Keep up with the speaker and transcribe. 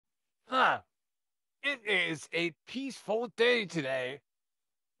Huh. It is a peaceful day today.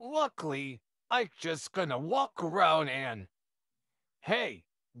 Luckily, I'm just gonna walk around and. Hey,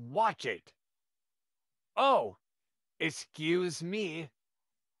 watch it. Oh, excuse me.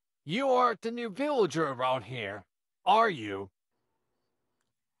 You aren't the new villager around here, are you?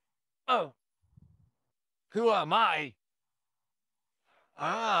 Oh, who am I?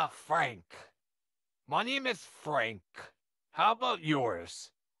 Ah, Frank. My name is Frank. How about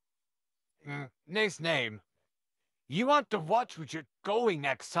yours? Nice name. You want to watch where you're going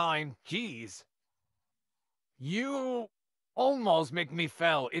next time, jeez. You almost make me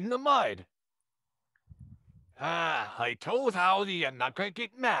fell in the mud. I told Howdy I'm not gonna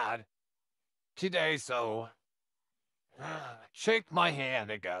get mad today, so shake my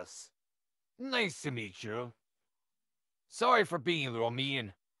hand, I guess. Nice to meet you. Sorry for being a little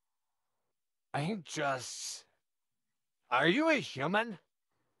mean. I'm just. Are you a human?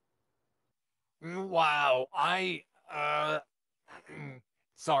 Wow,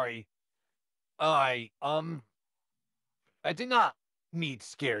 sorry. I did not mean to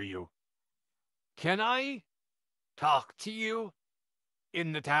scare you. Can I talk to you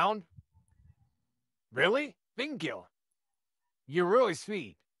in the town? Really? Thank you. You're really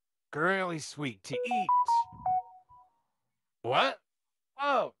sweet. Really sweet to eat. What?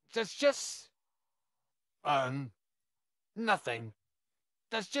 Oh, that's just, um, nothing.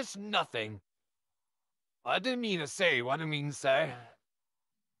 That's just nothing. I didn't mean to say what I mean to say.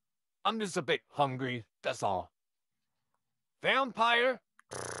 I'm just a bit hungry, that's all. Vampire?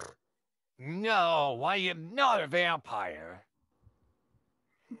 No, I am not a vampire.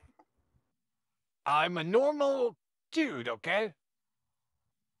 I'm a normal dude, okay?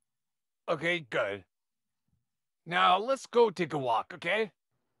 Okay, good. Now let's go take a walk, okay?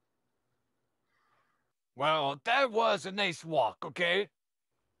 Well, that was a nice walk, okay?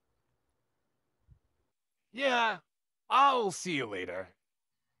 Yeah, I'll see you later.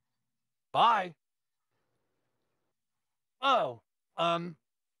 Bye. Oh, um,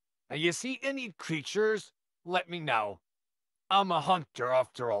 you see any creatures? Let me know. I'm a hunter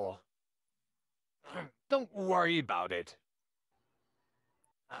after all. Don't worry about it.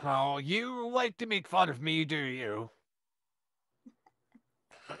 Oh, you like to make fun of me, do you?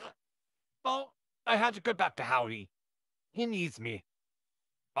 Well, I had to go back to Howdy. He needs me.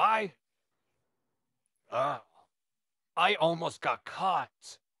 Bye. Uh, I almost got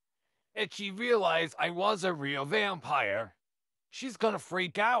caught. And she realized I was a real vampire. She's gonna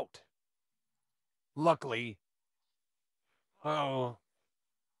freak out. Luckily. Oh,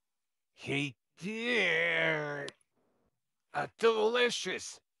 hey dear. A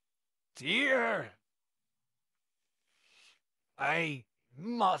delicious dear. I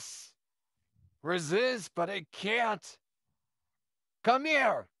must resist, but I can't. Come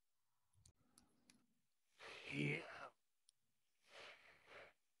here. Yeah.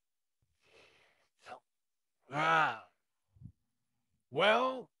 Ah.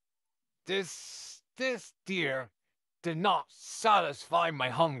 Well, this deer did not satisfy my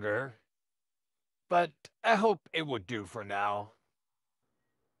hunger, but I hope it would do for now.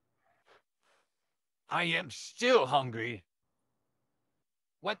 I am still hungry.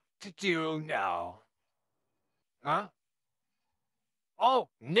 What to do now? Huh? Oh,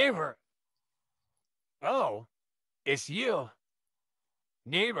 neighbor. Oh, it's you,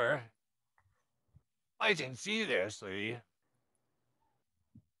 neighbor. I didn't see this, lady.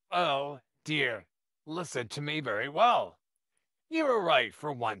 Oh, dear. Listen to me very well. You were right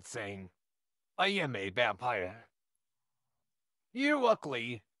for one thing. I am a vampire. You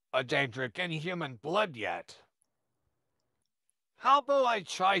luckily don't drink any human blood yet. How about I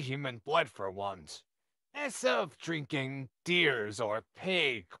try human blood for once? Instead of drinking deer's or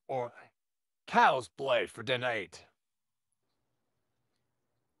pig or cow's blood for the night.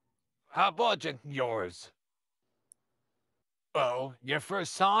 How about drinking yours? Oh, your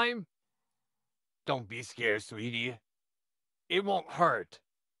first time? Don't be scared, sweetie. It won't hurt.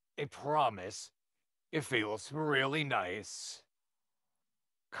 I promise. It feels really nice.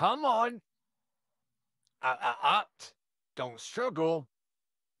 Come on. Don't struggle.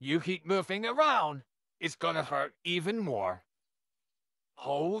 You keep moving around. It's gonna hurt even more.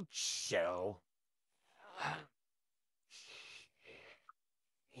 Hold still.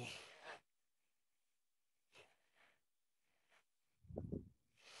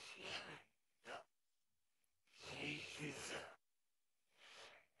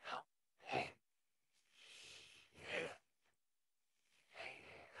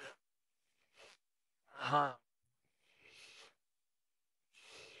 Huh?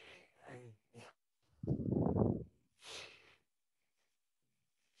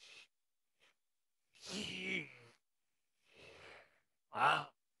 Ah.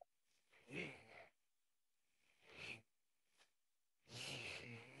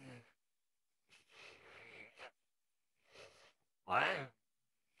 What?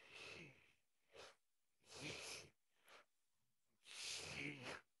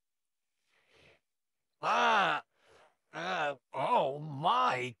 Ah, oh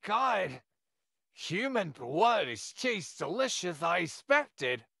my God. Human blood tastes delicious, I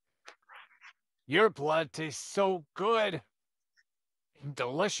expected. Your blood tastes so good,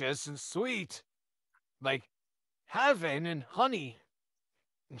 delicious and sweet, like heaven and honey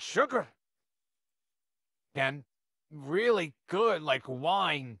and sugar, and really good like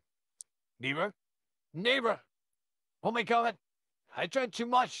wine. Neighbor, neighbor, oh my God, I drank too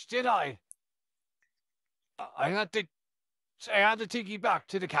much, did I? I had to, I had to take you back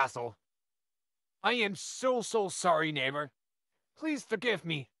to the castle. I am so sorry, neighbor. Please forgive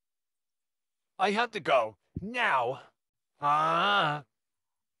me. I have to go now. Ah.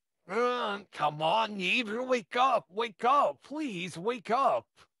 Come on, neighbor, wake up, please, wake up.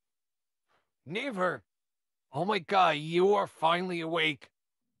 Neighbor, oh my God, you are finally awake.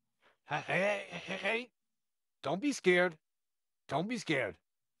 Hey, don't be scared, don't be scared.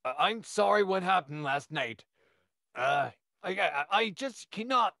 I'm sorry what happened last night. Uh, I just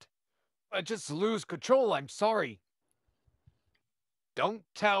cannot, I just lose control, I'm sorry. Don't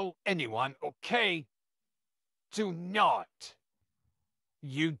tell anyone, okay? Do not.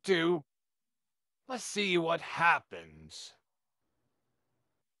 You do. Let's see what happens.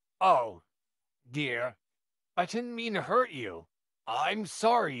 Oh, dear, I didn't mean to hurt you. I'm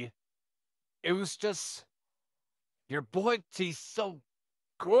sorry. It was just your blood tastes so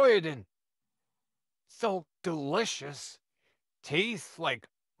good and so delicious. Tastes like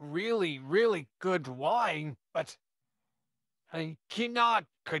really good wine, but I cannot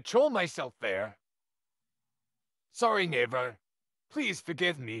control myself there. Sorry, neighbor. Please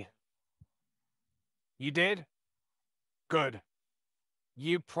forgive me. You did? Good.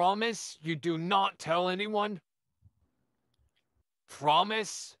 You promise you do not tell anyone?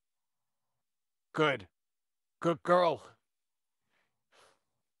 Promise? Good. Good girl.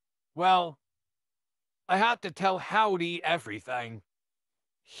 Well, I have to tell Howdy everything.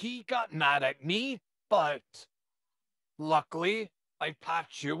 He got mad at me, but luckily I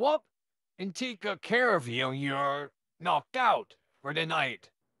patched you up and take good care of you. You're knocked out for the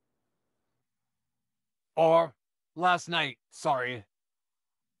night. Or last night, sorry.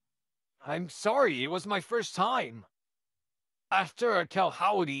 I'm sorry, it was my first time. After I tell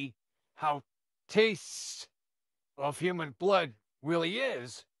Howdy how taste of human blood really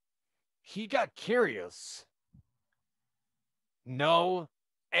is, he got curious. No,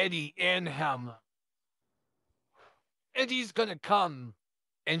 Eddie and him. Eddie's gonna come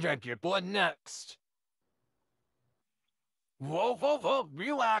and drink your blood next. Whoa,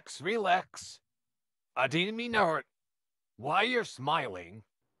 relax, relax. I didn't mean to hurt. Why you're smiling?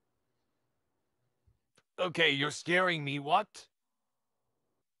 Okay, you're scaring me, what?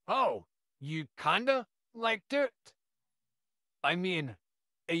 Oh, you kinda liked it? I mean,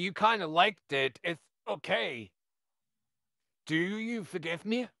 you kinda liked it, it's okay. Do you forgive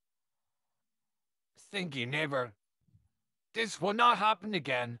me? Thank you, neighbor. This will not happen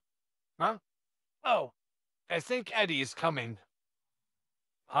again. Huh? Oh, I think Eddie is coming.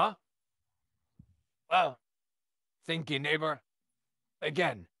 Huh? Well, thank you, neighbor.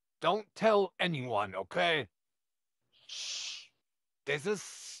 Again, don't tell anyone, okay? Shh.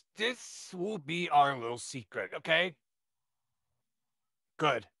 This will be our little secret, okay?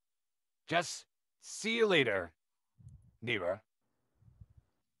 Good. Just see you later, neighbor.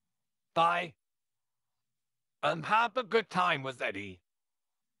 Bye. Have a good time with Eddie.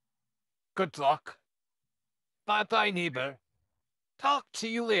 Good luck. Bye bye, neighbor. Talk to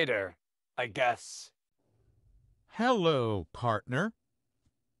you later, I guess. Hello, partner.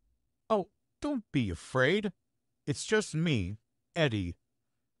 Oh, don't be afraid. It's just me, Eddie.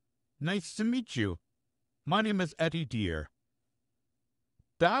 Nice to meet you. My name is Eddie Deer.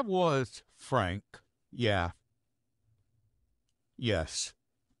 That was Frank. Yeah. Yes.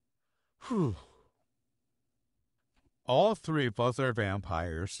 Whew. All three of us are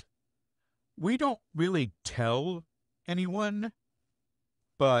vampires. We don't really tell anyone,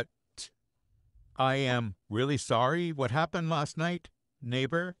 but I am really sorry what happened last night,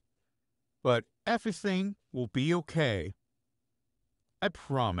 neighbor. But everything will be okay. I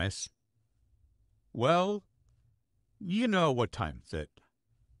promise. Well, you know what time is it.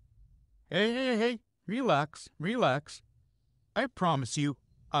 Hey, relax, relax. I promise you,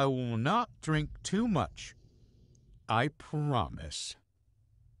 I will not drink too much. I promise.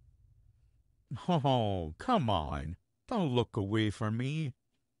 Oh, come on. Don't look away from me.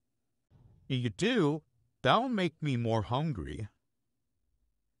 If you do, that'll make me more hungry.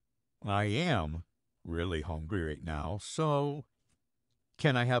 I am really hungry right now, so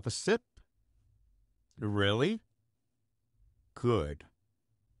can I have a sip? Really? Good.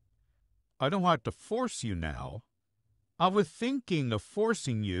 I don't have to force you now. I was thinking of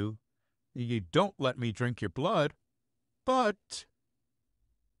forcing you. You don't let me drink your blood, but,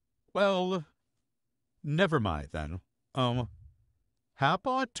 well, never mind then. How about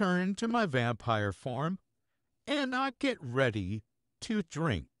I turn into my vampire form and I get ready to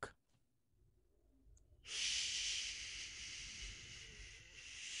drink? Shh.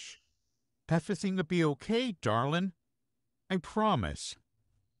 Everything will be okay, darling. I promise.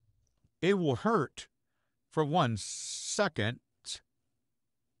 It will hurt for 1 second,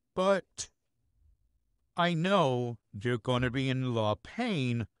 but I know you're going to be in a lot of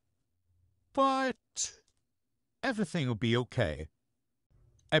pain, but everything will be okay.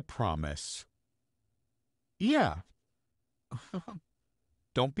 I promise. Yeah.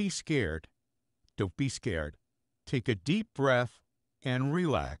 Don't be scared. Don't be scared. Take a deep breath and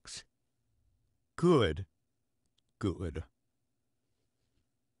relax. Good. Good.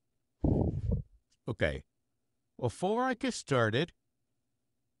 Okay. Before I get started,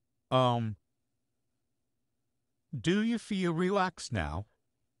 do you feel relaxed now?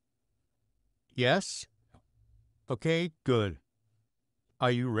 Yes? Okay, good.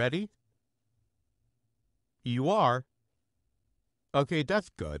 Are you ready? You are? Okay, that's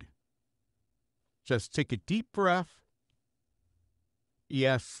good. Just take a deep breath.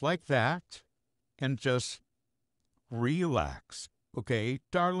 Yes, like that. And just relax. Okay,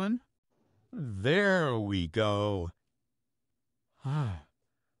 darling? There we go.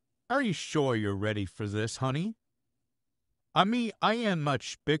 Are you sure you're ready for this, honey? I mean, I am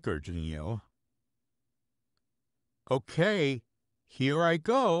much bigger than you. Okay, here I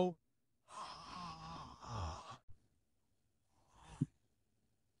go.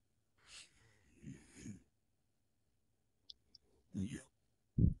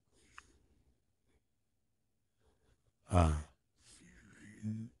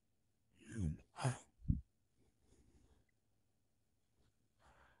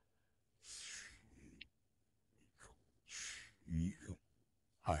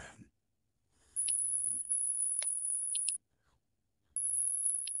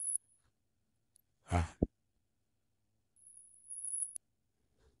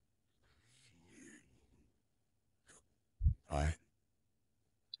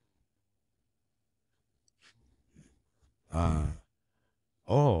 Uh,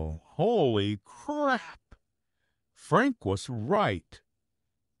 oh, holy crap! Frank was right.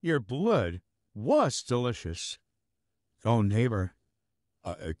 Your blood was delicious. Oh, neighbor,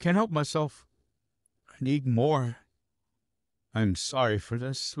 I can't help myself. I need more. I'm sorry for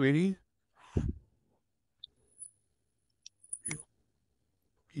this, sweetie.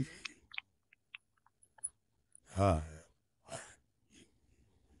 Uh,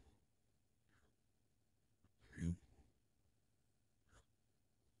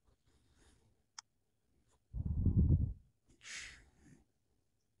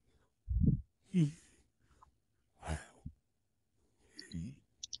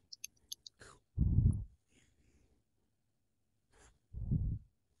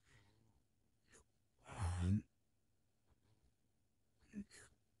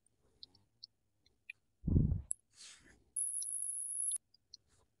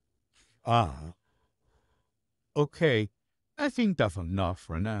 ah, okay. I think that's enough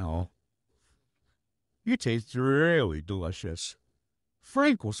for now. You taste really delicious.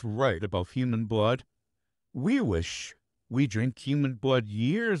 Frank was right about human blood. We wish we drank human blood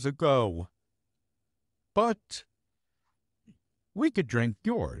years ago. But we could drink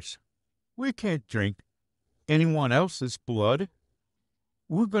yours. We can't drink anyone else's blood.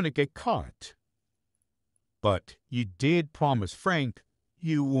 We're going to get caught. But you did promise Frank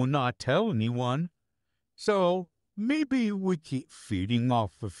you will not tell anyone. So maybe we keep feeding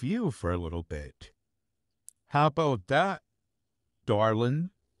off of you for a little bit. How about that, darling?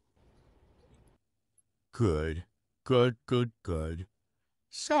 Good, good, good, good.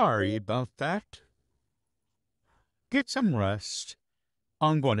 Sorry about that. Get some rest.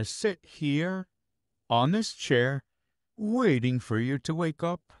 I'm going to sit here on this chair waiting for you to wake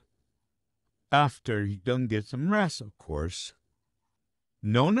up. After you done get some rest, of course.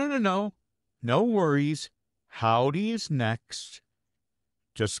 No, no, no, no. No worries. Howdy is next.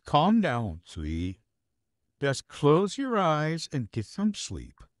 Just calm down, sweetie. Just close your eyes and get some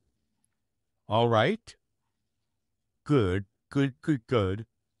sleep. All right? Good, good, good, good.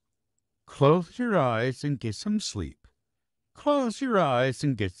 Close your eyes and get some sleep. close your eyes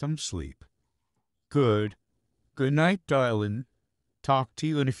and get some sleep. Good. Good night, darling. Talk to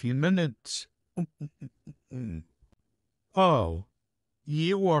you in a few minutes. Oh,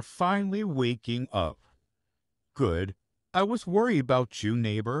 you are finally waking up. Good. I was worried about you,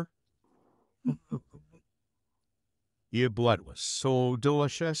 neighbor. Your blood was so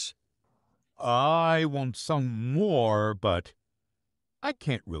delicious. I want some more, but I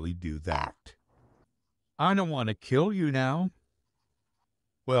can't really do that. I don't want to kill you now.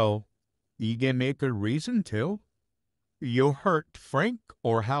 Well, you can make a reason to. You hurt Frank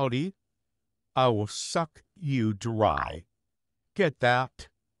or Howdy, I will suck you dry. Get that?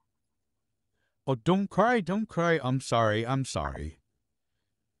 Oh, don't cry, don't cry. I'm sorry, I'm sorry.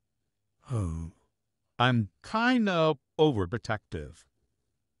 Oh, I'm kind of overprotective.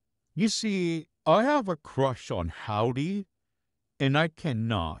 You see, I have a crush on Howdy, and I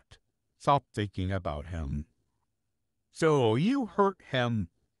cannot stop thinking about him. So you hurt him,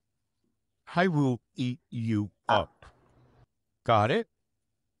 I will eat you up. Got it?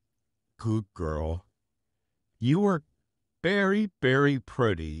 Good girl. You are very, very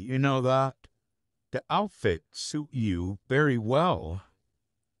pretty. You know that? The outfit suit you very well.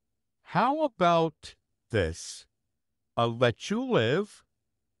 How about this? I'll let you live,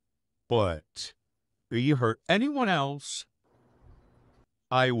 but if you hurt anyone else,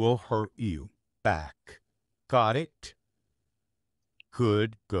 I will hurt you back. Got it?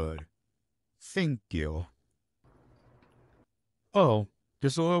 Good, good. Thank you. Oh,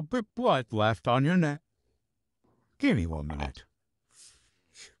 there's a little bit blood left on your neck. Give me 1 minute.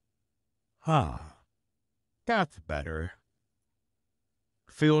 Ah, that's better.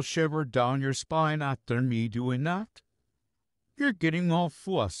 Feel a shiver down your spine after me doing that? You're getting all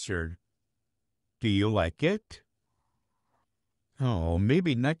flustered. Do you like it? Oh,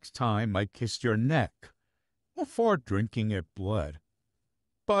 maybe next time I kiss your neck before drinking your blood.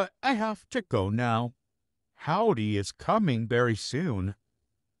 But I have to go now. Howdy is coming very soon.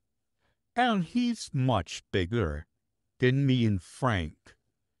 And he's much bigger than me and Frank.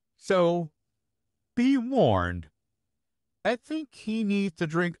 So, be warned. I think he needs to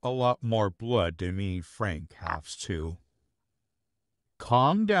drink a lot more blood than me and Frank has to.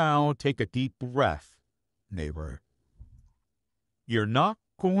 Calm down, take a deep breath, neighbor. You're not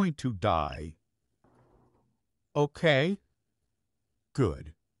going to die. Okay?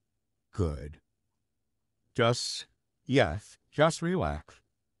 Good. Good. Just relax.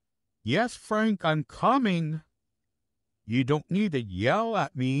 Yes, Frank, I'm coming. You don't need to yell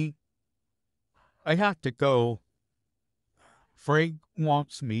at me. I have to go. Frank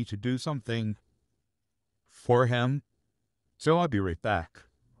wants me to do something for him, so I'll be right back.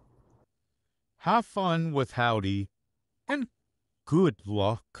 Have fun with Howdy, and good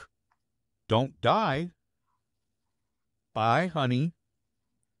luck. Don't die. Bye, honey.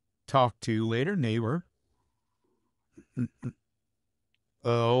 Talk to you later, neighbor.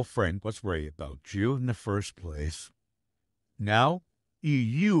 Oh, Frank was right about you in the first place. Now,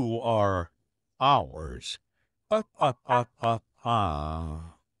 you are ours.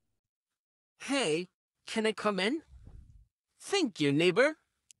 Ah. Hey, can I come in? Thank you, neighbor.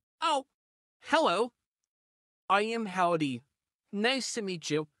 Oh, hello. I am Howdy. Nice to meet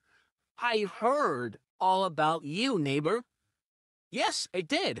you. I heard all about you, neighbor. Yes, I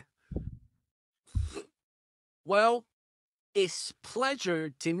did. Well, it's pleasure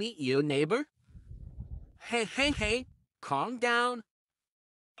to meet you, neighbor. Hey, calm down.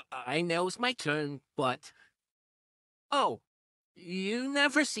 I know it's my turn, but... Oh, you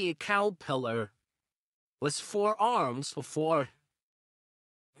never see a caterpillar with 4 arms before.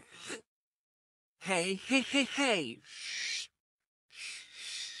 Hey. Shh.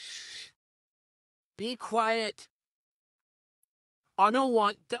 Be quiet. I don't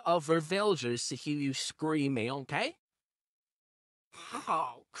want the other villagers to hear you screaming, okay?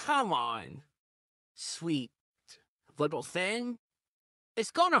 Oh, come on. Sweet little thing.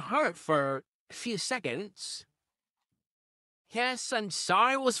 It's gonna hurt for a few seconds. Yes, I'm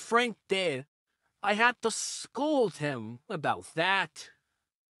sorry what Frank did. I had to scold him about that.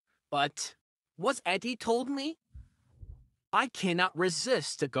 But what Eddie told me, I cannot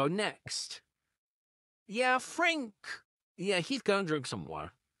resist to go next. Yeah, Frank. Yeah, he's gonna drink some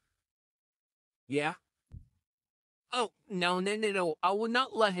more. Yeah? Oh, no. I will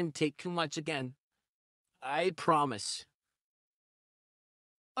not let him take too much again. I promise.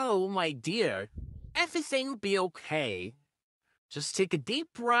 Oh, my dear. Everything will be okay. Just take a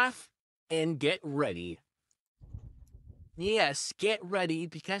deep breath and get ready. Yes, get ready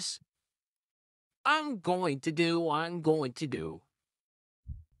because I'm going to do what I'm going to do.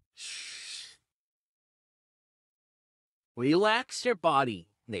 Shh. Relax your body,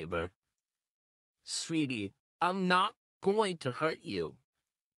 neighbor. Sweetie, I'm not going to hurt you.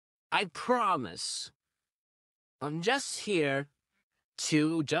 I promise. I'm just here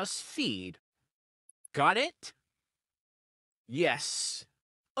to just feed. Got it? Yes.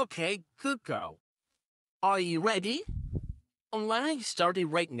 Okay, good girl. Are you ready? I'm letting started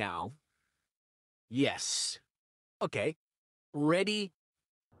right now. Yes. Okay. Ready?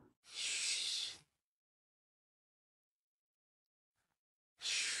 Shh.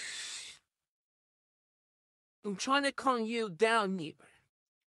 Shh. I'm trying to calm you down, neighbor.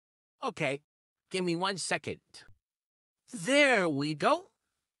 Okay. Give me 1 second. There we go.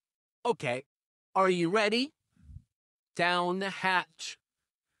 Okay. Are you ready? Down the hatch.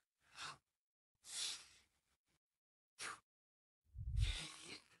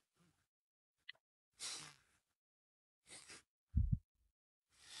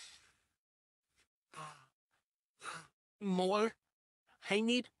 More. I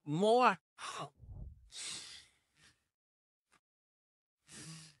need more.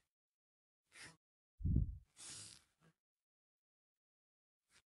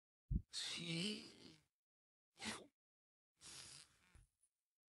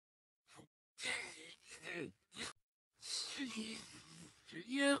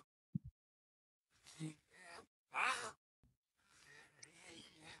 Yeah.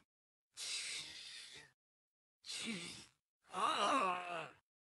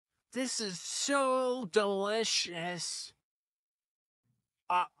 This is so delicious.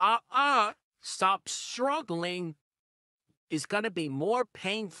 Stop struggling. It's gonna be more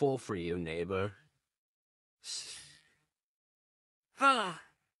painful for you, neighbor. Ah.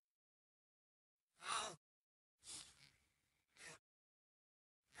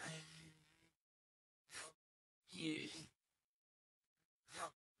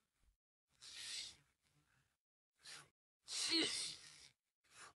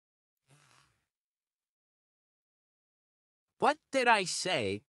 What did I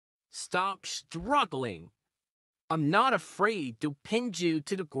say? Stop struggling. I'm not afraid to pin you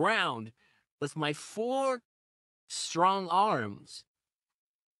to the ground with my 4 strong arms.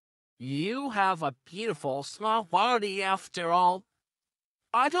 You have a beautiful small body after all.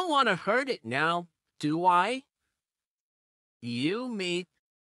 I don't want to hurt it now, do I? You made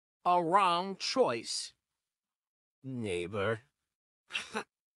a wrong choice, neighbor.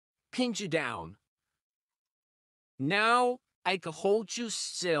 Pinned you down. Now I can hold you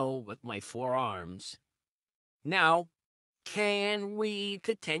still with my 4 arms. Now, can we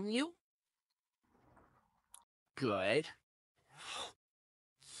continue? Good.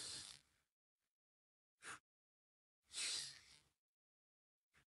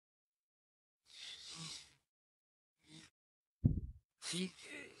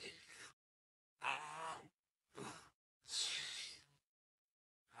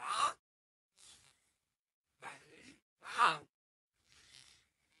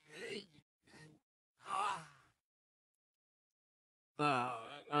 Uh,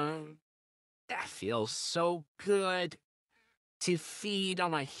 um, that feels so good to feed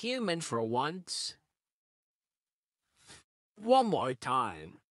on a human for once. One more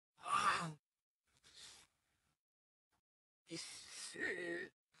time.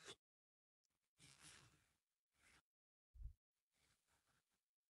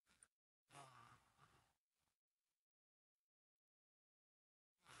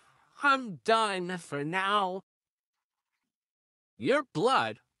 I'm done for now. Your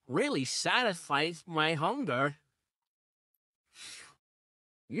blood really satisfies my hunger.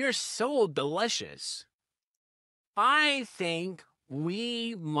 You're so delicious. I think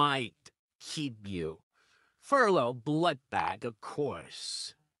we might keep you for a little blood bag, of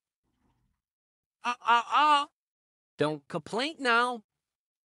course. Uh. Don't complain now.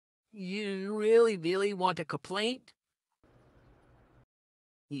 You really want to complain?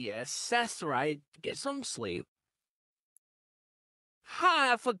 Yes, that's right. Get some sleep.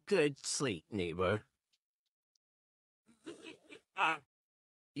 Have a good sleep, neighbor. Uh,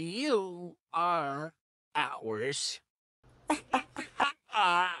 you are ours.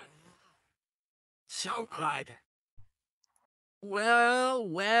 Ah, so good. Well.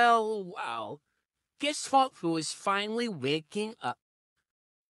 Guess what? Who is finally waking up?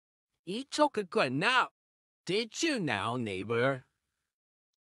 You took a good nap, did you now, neighbor?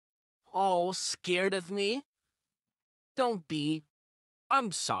 All scared of me? Don't be.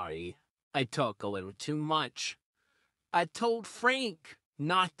 I'm sorry. I took a little too much. I told Frank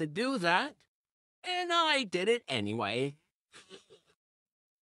not to do that, and I did it anyway.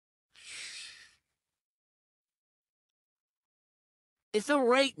 It's all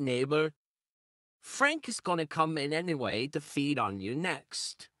right, neighbor. Frank is gonna come in anyway to feed on you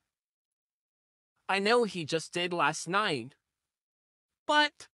next. I know he just did last night,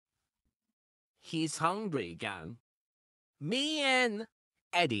 but he's hungry again. Me and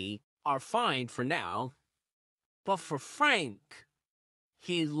Eddie are fine for now, but for Frank,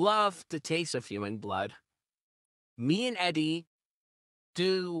 he loved the taste of human blood. Me and Eddie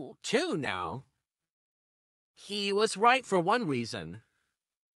do too now. He was right for one reason.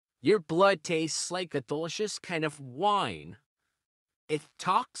 Your blood tastes like a delicious kind of wine. It's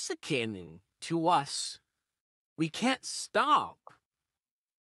intoxicating to us. We can't stop.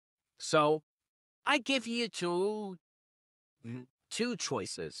 So, I give you two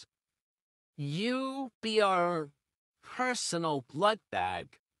choices. You be our personal blood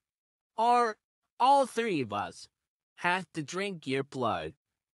bag, or all three of us have to drink your blood,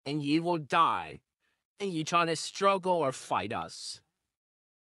 and you will die, and you trying to struggle or fight us.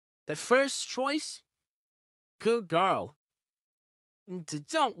 The first choice? Good girl.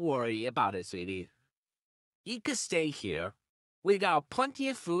 Don't worry about it, sweetie. You can stay here. We got plenty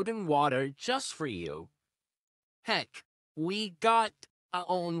of food and water just for you. Heck, we got our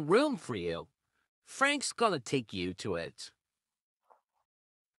own room for you. Frank's gonna take you to it.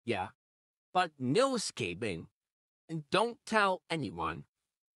 Yeah, but no escaping. And don't tell anyone.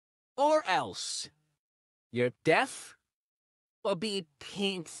 Or else your death will be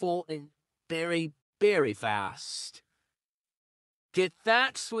painful and very, very fast. Get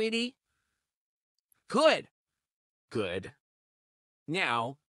that, sweetie? Good. Good.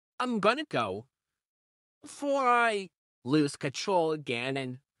 Now, I'm gonna go before I lose control again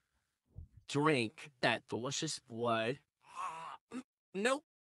and drink that delicious blood. Nope.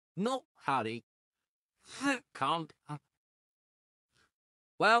 Nope, howdy. Calm down.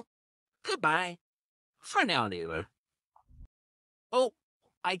 Well, goodbye. For now, neighbor. Oh,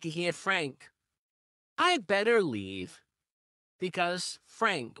 I can hear Frank. I better leave, because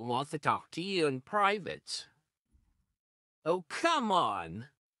Frank wants to talk to you in private. Oh, come on.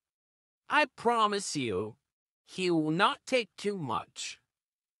 I promise you, he will not take too much.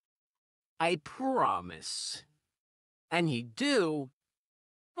 I promise. And he do,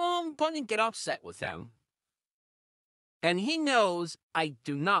 I'm gonna get upset with him. And he knows I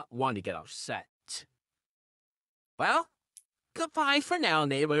do not want to get upset. Well, goodbye for now,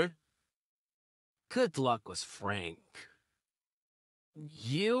 neighbor. Good luck with Frank.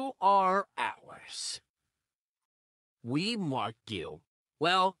 You are ours. We mark you.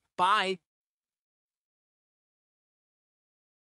 Well, bye.